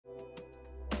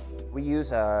We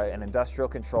use an industrial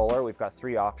controller. We've got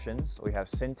 3 options. We have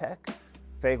Syntec,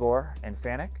 Fagor, and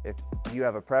Fanuc. If you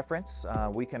have a preference,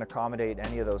 we can accommodate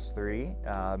any of those 3.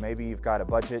 Maybe you've got a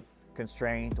budget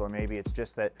constraint, or maybe it's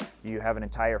just that you have an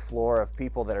entire floor of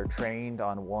people that are trained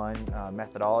on one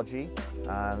methodology.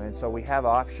 And so we have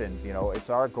options. You know, it's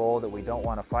our goal that we don't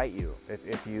want to fight you.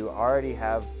 If you already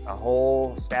have a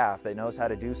whole staff that knows how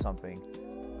to do something,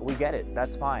 we get it,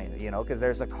 that's fine, you know, because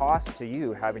there's a cost to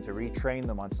you having to retrain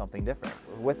them on something different.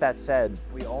 With that said,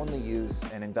 we only use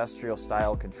an industrial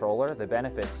style controller. The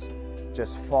benefits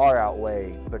just far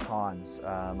outweigh the cons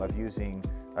of using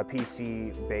a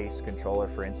PC-based controller,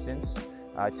 for instance.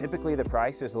 Typically the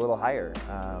price is a little higher,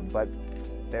 but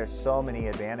there's so many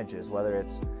advantages, whether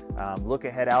it's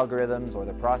look-ahead algorithms or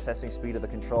the processing speed of the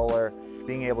controller,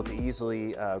 being able to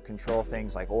easily control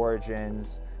things like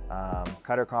origins,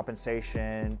 cutter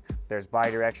compensation. There's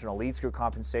bidirectional lead screw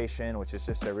compensation, which is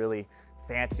just a really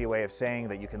fancy way of saying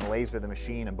that you can laser the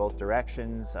machine in both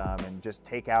directions and just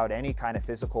take out any kind of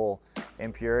physical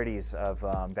impurities of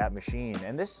that machine.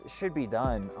 And this should be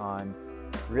done on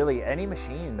really any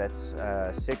machine that's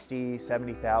 60,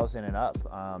 70,000 and up.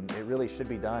 It really should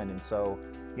be done. And so,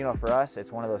 you know, for us,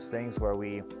 it's one of those things where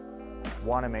we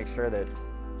want to make sure that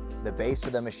the base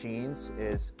of the machines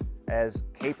is as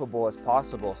capable as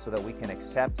possible so that we can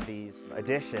accept these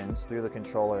additions through the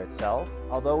controller itself.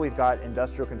 Although we've got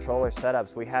industrial controller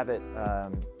setups, we have it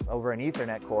over an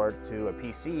Ethernet cord to a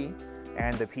PC,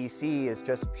 and the PC is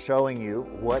just showing you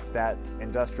what that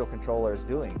industrial controller is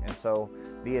doing. And so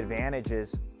the advantage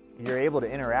is you're able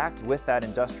to interact with that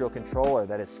industrial controller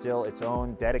that is still its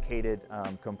own dedicated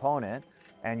component,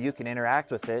 and you can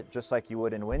interact with it just like you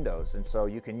would in Windows. And so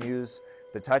you can use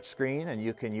the touch screen, and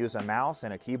you can use a mouse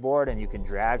and a keyboard, and you can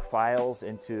drag files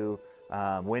into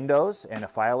Windows and a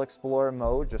file explorer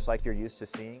mode, just like you're used to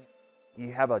seeing.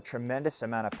 You have a tremendous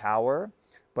amount of power,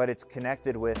 but it's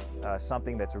connected with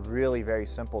something that's really very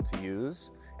simple to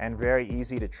use and very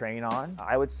easy to train on.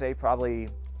 I would say probably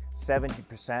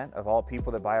 70% of all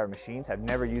people that buy our machines have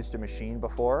never used a machine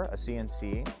before, a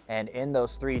CNC. And in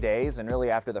those 3 days, and really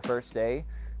after the first day,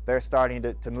 they're starting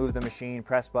to move the machine,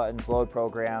 press buttons, load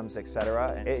programs,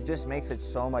 etc. And it just makes it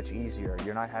so much easier.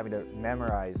 You're not having to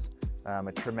memorize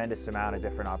a tremendous amount of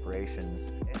different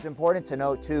operations. It's important to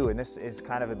note too, and this is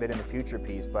kind of a bit in the future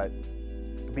piece, but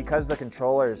because the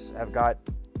controllers have got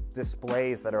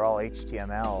displays that are all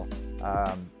HTML,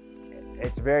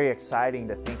 it's very exciting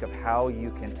to think of how you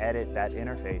can edit that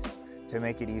interface to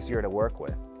make it easier to work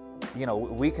with. You know,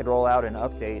 we could roll out an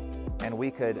update and we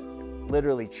could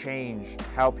literally change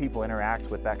how people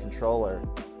interact with that controller,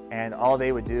 and all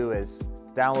they would do is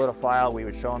download a file, we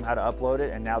would show them how to upload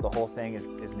it, and now the whole thing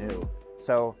is new.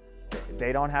 So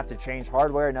they don't have to change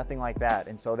hardware, nothing like that.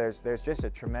 And so there's just a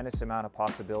tremendous amount of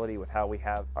possibility with how we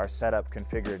have our setup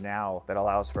configured now that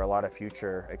allows for a lot of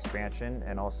future expansion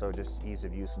and also just ease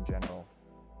of use in general.